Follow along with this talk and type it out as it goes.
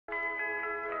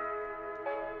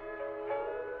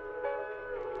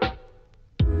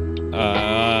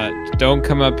Don't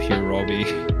come up here, Robbie.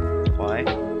 Why?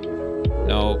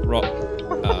 No,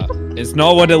 it's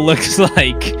not what it looks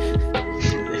like.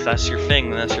 If that's your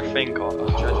thing, then that's your thing, Carl.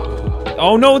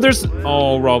 Oh no, there's.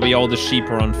 Oh, Robbie, all the sheep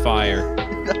are on fire.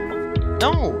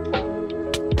 No!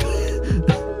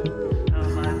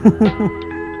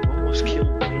 Almost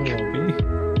killed me. Robbie.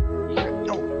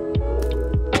 No!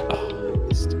 Oh, I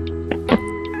missed it.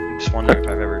 I'm just wondering if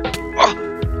I've ever.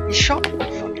 Oh! He shot me!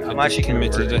 I'm actually gonna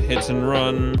committed a hit and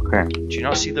run. Okay. Do you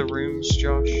not see the rooms,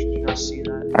 Josh? Do you not see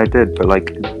that? I did, but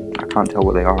like, I can't tell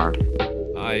what they are.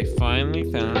 I finally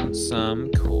found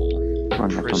some coal. Oh,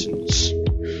 no, Prisons.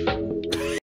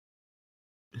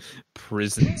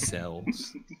 Prison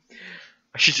cells.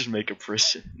 I should just make a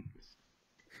prison.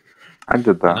 I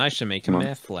did that. And I should make a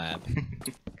meth lab.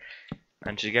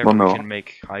 And together we can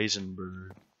make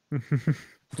Heisenberg.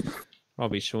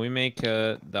 Robbie, shall we make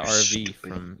the RV Stupid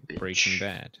from bitch. Breaking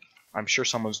Bad? I'm sure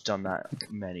someone's done that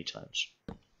many times.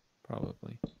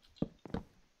 Probably.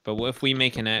 But what if we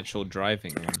make an actual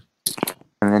driving one?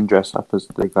 And then dress up as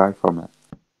the guy from it.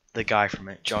 The guy from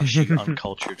it. Josh, you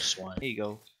uncultured swine. Here you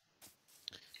go.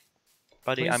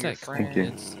 Buddy, What is I'm your that friend.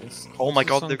 called? Thank you. Oh my what's the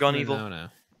god, song they're gone for evil. now?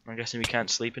 I'm guessing we can't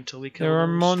sleep until we kill There are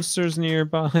those. monsters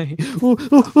nearby.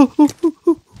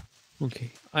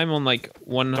 Okay, I'm on like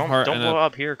one heart Don't and blow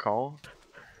up here, Cole.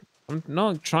 I'm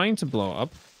not trying to blow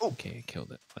up. Oh. Okay, I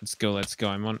killed it. Let's go, let's go.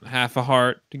 I'm on half a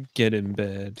heart to get in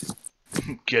bed.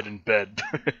 Get in bed.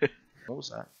 What was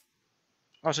that?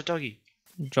 Oh, it's a doggy.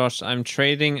 Josh, I'm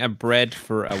trading a bread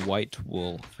for a white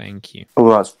wool. Thank you.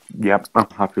 Oh, that's, yep, I'm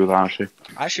happy with that actually.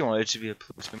 I actually wanted to be a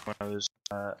policeman when I was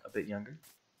a bit younger.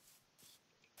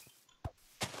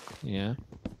 Yeah.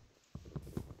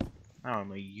 Now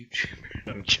I'm a YouTuber.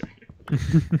 I'm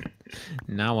joking.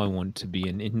 Now I want to be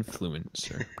an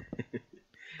influencer.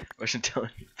 Wasn't telling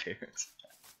your parents.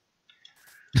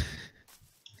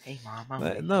 Hey, mom.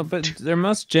 I'm No, but there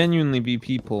must genuinely be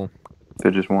people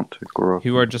They just want to grow up.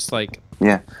 who are just like,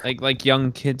 Yeah. like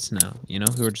young kids now, you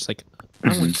know, who are just like,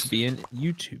 I want to be a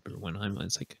YouTuber when I'm.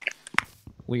 It's like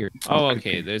weird. Oh,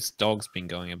 okay. This dog's been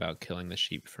going about killing the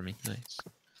sheep for me. Nice.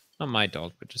 Not my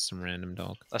dog, but just some random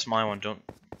dog. That's my one. Don't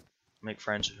make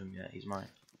friends with him yet. He's mine.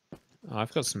 Oh,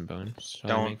 I've got some bones.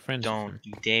 Shall I make friends with him? Don't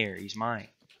you dare. He's mine.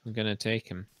 I'm gonna take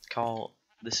him. Call.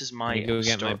 This is Let my. me go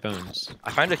get my store- bones. I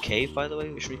found a cave, by the way,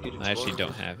 which we could explore. I actually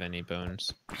don't have any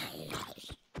bones.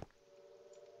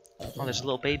 Oh, there's a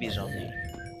little baby zombie.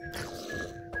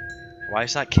 Why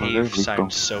is that there we cave go.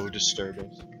 sound so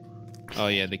disturbing? Oh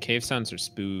yeah, the cave sounds are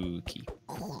spooky.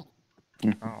 Oh.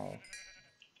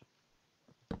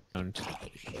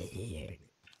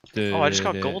 Oh, I just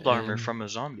got gold armor from a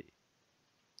zombie.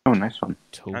 Oh, nice one.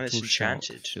 Total it's shock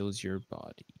enchanted. fills your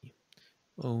body.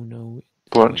 Oh no.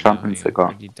 What Oh, yeah, enchantments I've it got?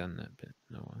 already done that bit.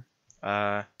 No.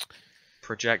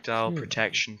 Projectile Hmm.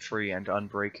 protection 3 and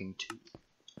unbreaking 2.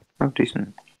 Oh,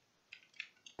 decent.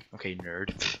 Okay,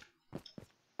 nerd.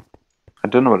 I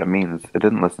don't know what it means. I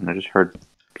didn't listen. I just heard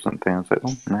something. I was like,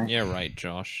 oh, nice. Yeah, right,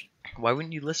 Josh. Why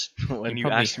wouldn't you listen when you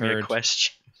probably asked me a heard.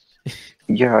 question?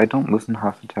 Yeah, I don't listen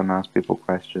half the time I ask people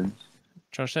questions.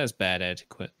 Josh has bad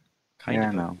etiquette. Kind yeah,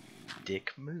 of I know. a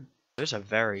dick move. There's a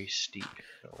very steep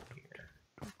hill here.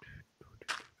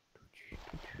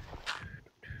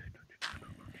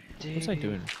 What's I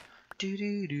doing? I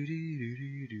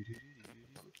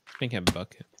think I'm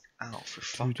bucket. Ow, for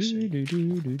fuck's sake.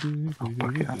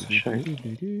 bucket, that's a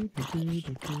shame.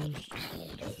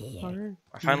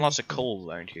 I find lots of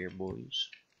coal around here, boys.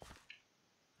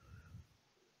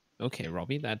 Okay,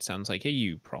 Robbie, that sounds like a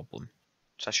you problem.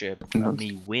 It's actually a No.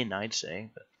 me win, I'd say.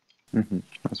 But I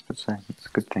was about to say, it's a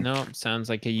good thing. No, sounds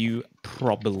like a you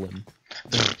problem.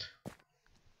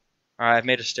 Alright, I've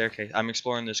made a staircase. I'm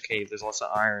exploring this cave. There's lots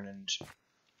of iron and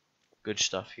good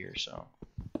stuff here, so.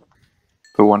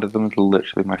 But one of them is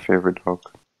literally my favorite dog.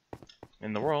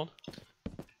 In the world,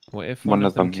 What if One one of Um,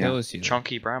 of them them, yeah. kills you? then?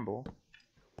 Chunky Bramble.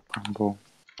 Bramble.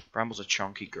 Bramble's a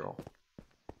chunky girl.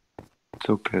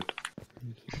 So good.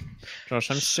 Josh,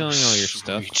 I'm So stealing all your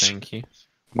stuff, sweet. thank you.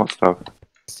 What stuff?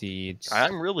 Seeds.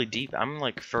 I'm really deep. I'm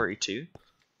like 32.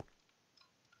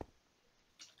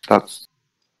 That's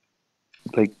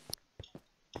like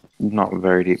not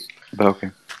very deep, but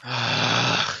okay.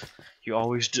 You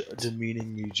always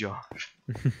demeaning me, Josh.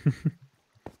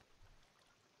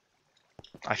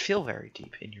 I feel very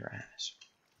deep in your ass.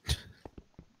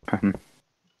 I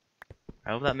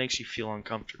hope that makes you feel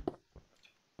uncomfortable.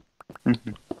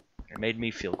 It made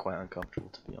me feel quite uncomfortable,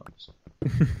 to be honest.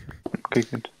 Okay,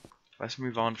 good. Let's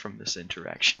move on from this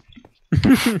interaction.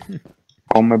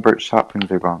 All my birch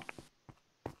saplings are gone.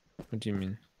 What do you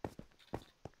mean?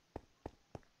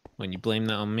 When you blame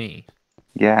that on me?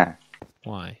 Yeah.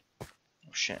 Why?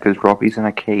 shit. Because Robbie's in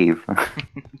a cave.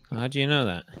 How do you know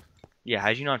that? Yeah,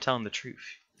 how'd you not tell him the truth?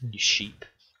 You sheep.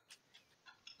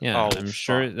 Yeah, Oh, I'm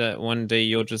sure fuck. that one day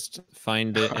you'll just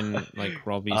find it in like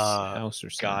Robbie's house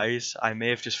or something. Guys, I may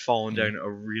have just fallen Yeah. down a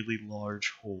really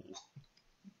large hole,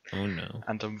 Oh no.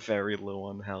 and I'm very low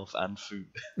on health and food.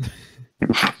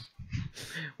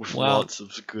 With Well, lots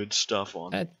of good stuff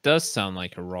on. That does sound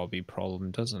like a Robbie problem,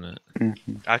 doesn't it?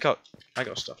 I got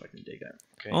stuff I can dig out.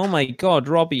 Okay. Oh my god,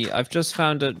 Robbie, I've just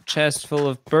found a chest full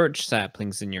of birch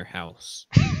saplings in your house.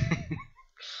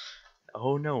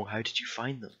 Oh no, how did you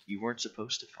find them? You weren't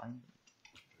supposed to find them.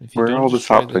 If you Where are don't all the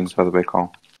destroy saplings, by the way,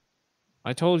 Cole?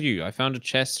 I told you, I found a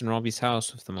chest in Robbie's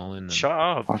house with them all in them. Shut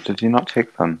up! Oh, did you not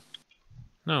take them?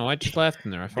 No, I just left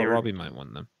them there. I thought They were- Robbie might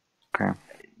want them. Okay.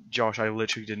 Josh, I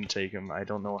literally didn't take them. I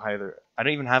don't know how they're... I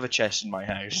don't even have a chest in my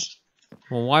house.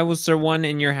 Well, why was there one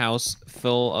in your house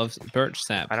full of birch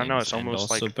saplings? I don't know, it's and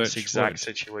almost also like this birch exact wood?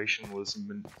 situation was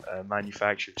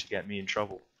manufactured to get me in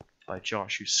trouble by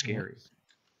Josh, who's scary.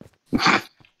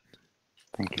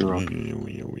 Thank you,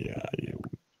 Robbie.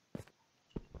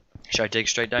 Should I dig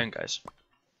straight down, guys?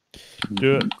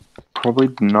 Do it. Probably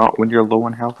not when you're low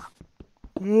on health.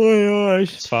 Oh,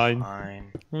 it's It's fine.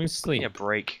 fine. Let me sleep. Give me a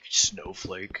break,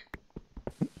 snowflake.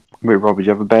 Wait, Robbie, do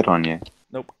you have a bed on you?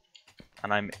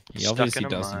 And I'm He stuck obviously in a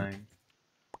doesn't. mine.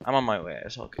 I'm on my way,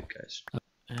 it's all good, guys.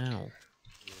 Ow.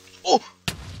 Oh!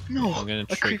 No! I'm gonna a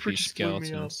trick creeper these just blew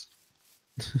me up. skeletons.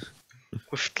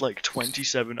 With like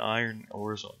 27 iron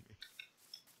ores on me.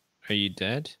 Are you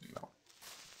dead? No.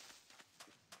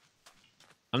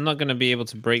 I'm not gonna be able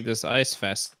to break this ice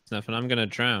fast enough, and I'm gonna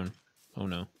drown. Oh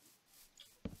no.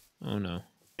 Oh no.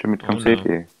 Do you want me to come Oh, save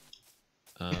no. you?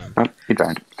 Um, Oh, you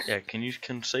died. Yeah, can you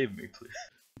save me, please?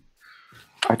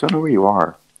 I don't know where you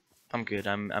are. I'm good,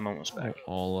 I'm almost back.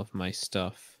 all of my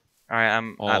stuff. Alright,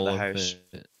 I'm All at the of house.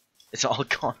 it. It's all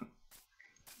gone.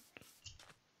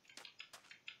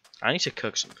 I need to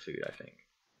cook some food, I think.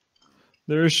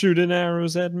 They're shooting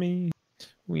arrows at me.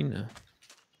 We know.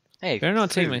 Hey, Better not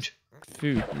take my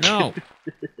food. food. No.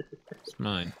 It's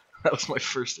mine. That was my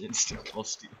first instinct while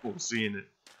seeing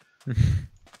it.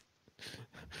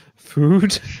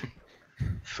 Food?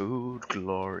 Food,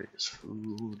 glorious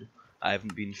food. I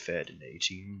haven't been fed in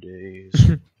 18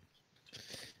 days.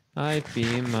 I've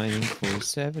been mining for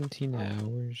 17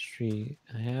 hours straight.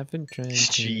 I haven't drank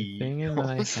Gee, anything and what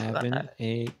I was haven't that?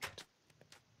 ate.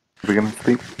 Are we gonna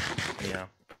sleep? Yeah.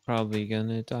 Probably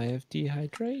gonna die of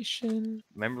dehydration.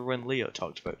 Remember when Leo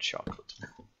talked about chocolate?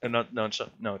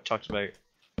 Talked about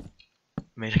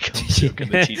made a cum joke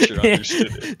and the teacher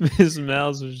understood it. Miss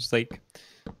Mouse was just like,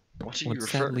 What are you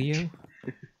what's that, referring Leo?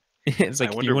 It's I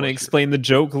like, wonder you want what to you're- explain the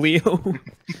joke, Leo?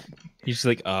 He's just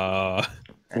like, And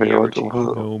he, Wait, ever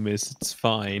no, miss, it's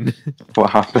fine.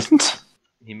 what happened?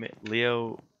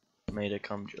 Leo made a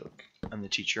cum joke and the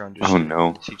teacher Oh understood.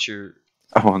 no. The teacher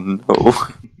Oh no.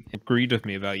 Agreed with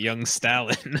me about young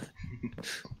Stalin.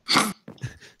 Fair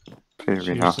She was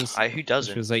enough. just- who She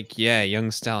doesn't? was like, yeah,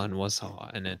 young Stalin was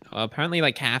hot. And apparently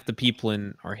like half the people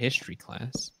in our history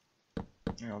class.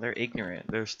 You know, they're ignorant.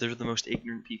 They're the most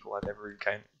ignorant people I've ever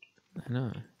encountered. I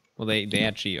know. Well, they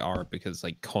actually are, because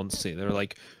like constantly they're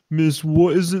like, Miss,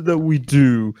 what is it that we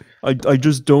do? I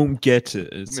just don't get it.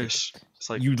 It's like, Miss, it's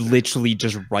like you literally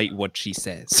just write what she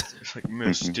says. It's like,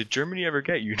 Miss, Mhm. did Germany ever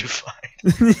get unified?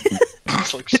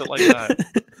 It's like shit like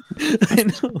that. I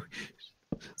know.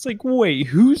 It's like, wait,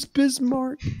 who's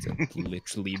Bismarck? It's like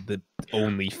literally the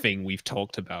only thing we've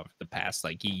talked about for the past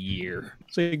like year.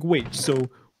 It's like, wait, so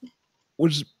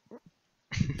was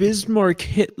Bismarck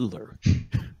Hitler?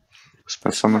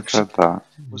 Has someone said that?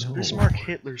 Was No. Bismarck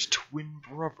Hitler's twin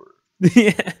brother?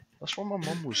 Yeah. That's what my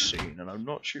mum was saying, and I'm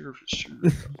not sure if it's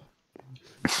true.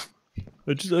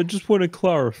 I just want to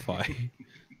clarify.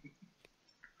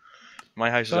 My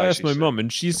house is I asked actually my mum,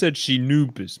 and she said she knew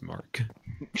Bismarck.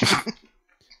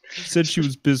 She said she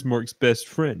was Bismarck's best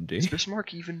friend. Eh? Is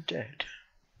Bismarck even dead?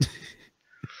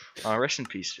 Rest in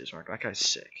peace, Bismarck. That guy's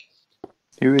sick.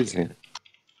 Who is it?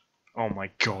 Oh my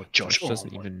god, Josh. Josh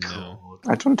doesn't oh my even know.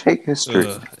 I don't take history.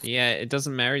 Ugh. Yeah, it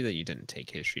doesn't matter that you didn't take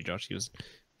history, Josh.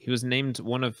 He was named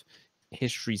one of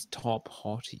history's top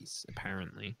hotties,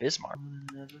 apparently. Bismarck.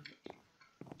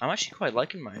 I'm actually quite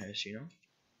liking my house, you know?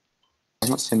 I've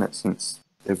not seen it since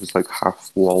it was like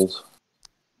half walled.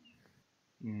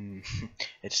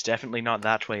 It's definitely not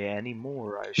that way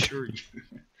anymore, I assure you.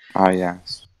 Ah,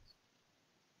 yes.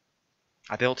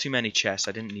 I built too many chests,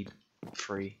 I didn't need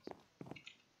free.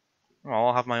 Well,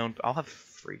 I'll have my own. I'll have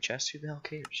free chests. Who the hell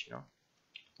cares, you know?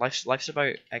 Life's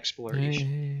about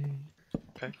exploration.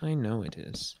 Okay. I know it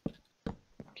is.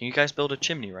 Can you guys build a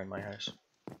chimney around my house?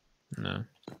 No.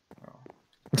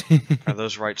 Oh. Are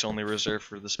those rights only reserved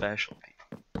for the special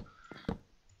people?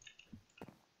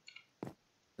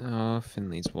 Oh,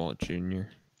 Finley's Walt Jr.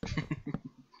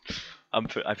 I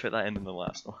put that in the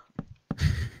last one.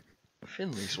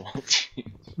 Finley's Walt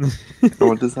Jr.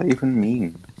 What does that even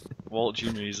mean? Walt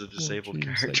Jr. is a disabled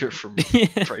Jr.'s character like- from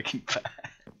Yeah. Breaking Bad.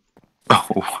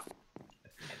 Oh,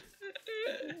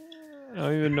 I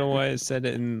don't even know why I said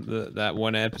it in that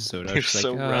one episode. I was You're just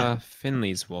so like, right.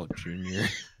 Finley's Walt Jr.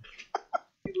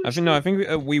 I think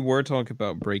we were talking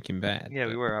about Breaking Bad. Yeah,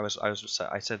 we but- were.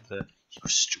 I said the "you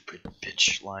stupid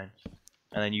bitch" line,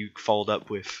 and then you followed up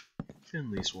with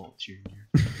Finley's Walt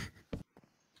Jr.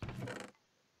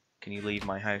 Can you leave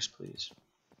my house, please?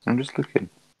 I'm just looking.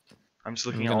 I'm just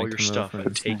I'm looking at gonna all your come stuff over and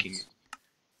and taking.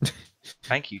 nice.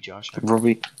 Thank you, Josh.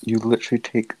 Robbie, you literally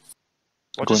take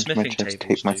What go does into my smithing chest,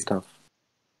 tables take my do? stuff.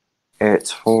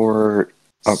 It's for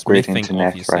upgrading Smithing, to Neth,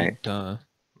 obviously, right? Duh.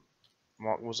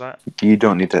 What was that? You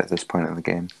don't need it at this point in the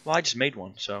game. Well, I just made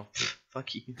one, so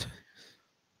fuck you.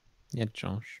 Yeah,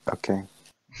 Josh. Okay.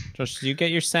 Josh, did you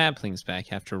get your saplings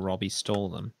back after Robbie stole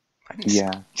them?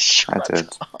 Yeah, Shut I did.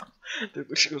 up. There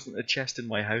wasn't a chest in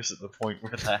my house at the point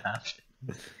where that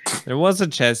happened. There was a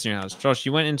chest in your house. Josh,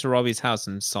 you went into Robbie's house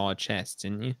and saw a chest,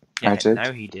 didn't you? Yeah, I did.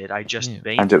 now he did. I just Yeah.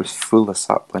 made And it was full of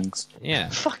saplings. Yeah,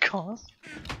 Fuck off.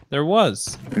 there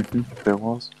was. There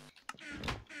was.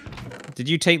 Did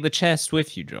you take the chest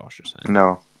with you, Josh, or something?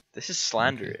 No. This is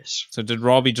slanderous. So did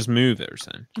Robbie just move it or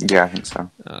something? Yeah, I think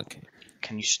so. Okay.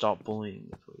 Can you stop bullying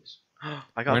me, please?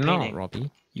 I got We're a not, painting.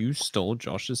 Robbie. You stole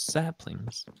Josh's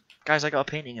saplings. Guys, I got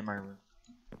a painting in my room.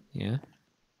 Yeah.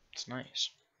 It's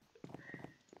nice.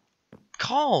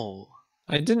 Call!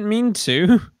 I didn't mean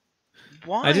to.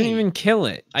 Why? I didn't even kill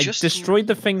it. I Just destroyed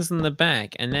the things in the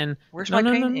back, and then. Where's no, my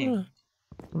no, painting? No, no.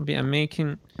 Robbie, I'm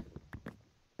making.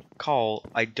 Call,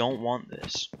 I don't want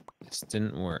this. This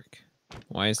didn't work.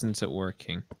 Why isn't it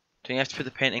working? Do you have to put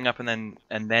the painting up and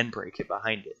then break it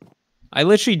behind it? I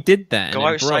literally did that. Go and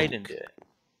it outside broke. and do it.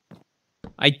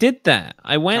 I did that.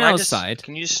 I went Can I just- outside.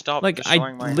 Can you just stop Like, I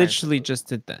destroying my house? literally just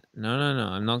did that. No, no,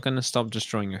 no. I'm not gonna stop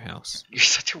destroying your house. You're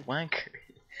such a wanker.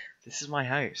 This is my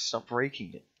house. Stop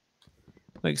breaking it.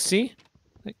 Like, see?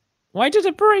 Like, why did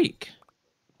it break?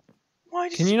 Why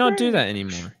did Can it you not do break? that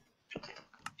anymore?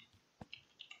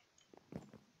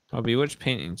 Robbie, which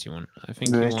painting do you want? I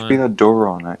think There you needs to be want... a door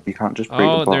on it. You can't just break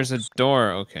Oh, the box. there's a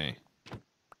door. Okay.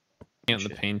 Looking at the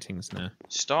Shit. paintings now.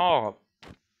 Stop.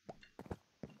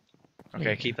 Okay,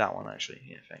 Yeah. keep that one actually.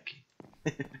 Yeah, thank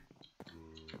you.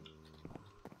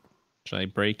 Should I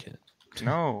break it?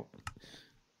 No.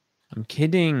 I'm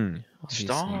kidding. Obviously.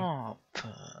 Stop.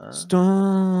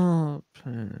 Stop.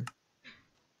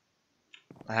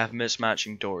 I have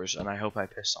mismatching doors, and I hope I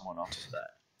piss someone off with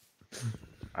that.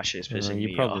 Actually, it's pissing you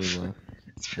me probably off. will.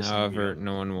 It's pissing me However, off.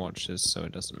 no one watches, so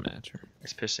it doesn't matter.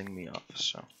 It's pissing me off.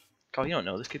 So, Carl, you don't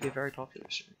know this could be a very popular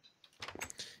series.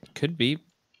 Could be.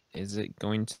 Is it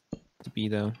going to be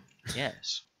though?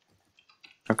 Yes.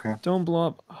 Okay. Don't blow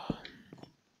up. Oh.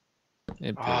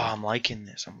 It Oh, blew up. I'm liking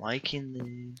this. I'm liking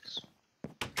this.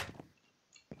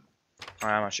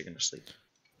 Alright, I'm actually gonna sleep.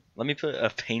 Let me put a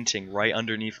painting right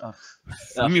underneath a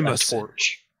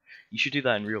torch. You should do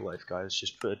that in real life, guys.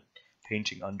 Just put a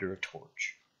painting under a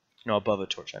torch. No, above a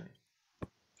torch, I mean.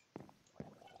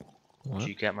 What? Do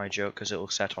you get my joke? Because it will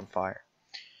set on fire.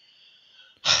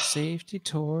 Safety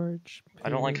torch. I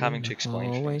don't like having to put it in the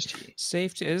explain hallway. things to you.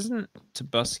 Safety isn't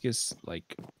Tobuscus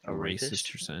like a A racist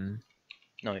rapist? or something?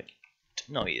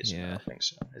 No, he isn't. I Yeah. don't think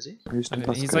so. Is he? Who's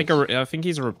the He's like I think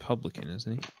he's a Republican,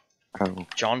 isn't he? Oh.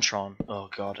 JonTron. Oh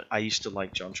god, I used to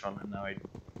like JonTron, and now I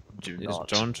do Is not.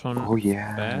 JonTron Oh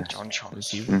yeah. bad? JonTron. Is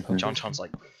he Mhm. Republican? JonTron's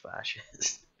like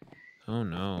fascist. Oh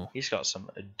no. He's got some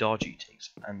dodgy takes,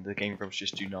 and the Game Grumps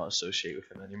just do not associate with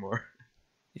him anymore.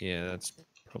 Yeah, that's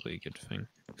probably a good thing.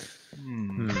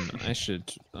 Hmm. I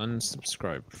should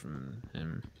unsubscribe from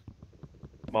him.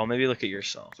 Well, maybe look at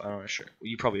yourself. I'm not sure.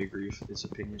 You probably agree with his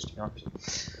opinions, to be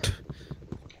honest.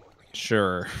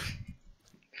 Sure.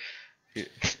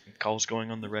 Carl's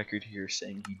going on the record here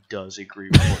saying he does agree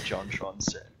with what JonTron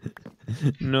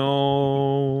said.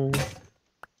 No.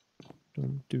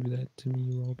 Don't do that to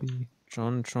me, Robbie.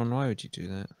 JonTron, why would you do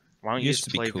that? Why don't you Used just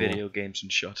to be play cool. video games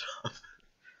and shut up?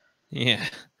 Yeah.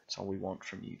 That's all we want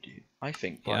from you, dude. I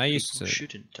think Yeah, black I used people to-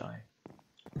 shouldn't die.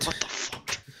 What the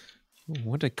fuck?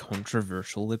 What a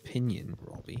controversial opinion,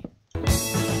 Robbie.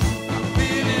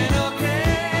 Feeling okay.